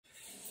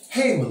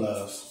Hey, my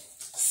loves,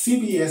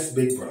 CBS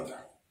Big Brother,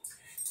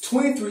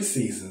 23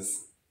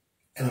 seasons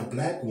and a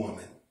black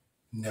woman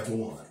never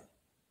won.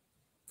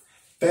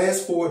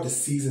 Fast forward to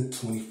season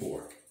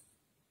 24.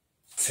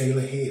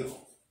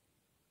 Hale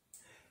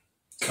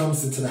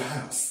comes into the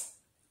house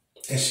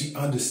and she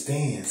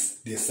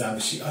understands the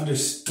assignment. She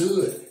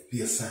understood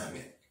the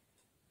assignment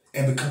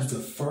and becomes the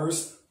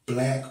first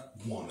black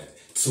woman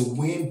to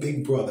win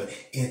Big Brother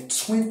in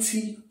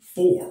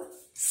 24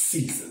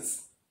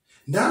 seasons.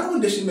 Not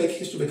only does she make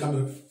history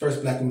becoming the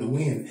first black woman to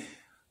win,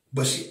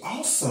 but she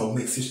also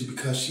makes history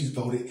because she's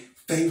voted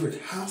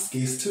favorite house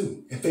guest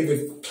too, and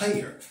favorite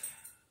player.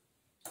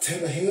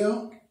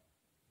 Hale,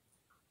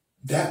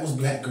 that was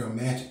black girl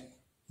magic.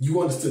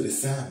 You understood the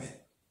assignment.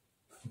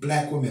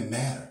 Black women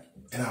matter,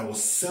 and I will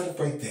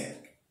celebrate that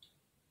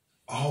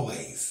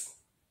always.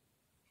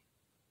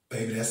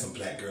 Baby, that's some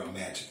black girl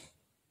magic.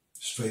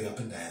 Straight up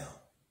and down.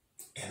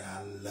 And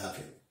I love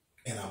it.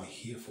 And I'm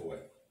here for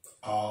it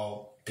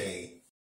all day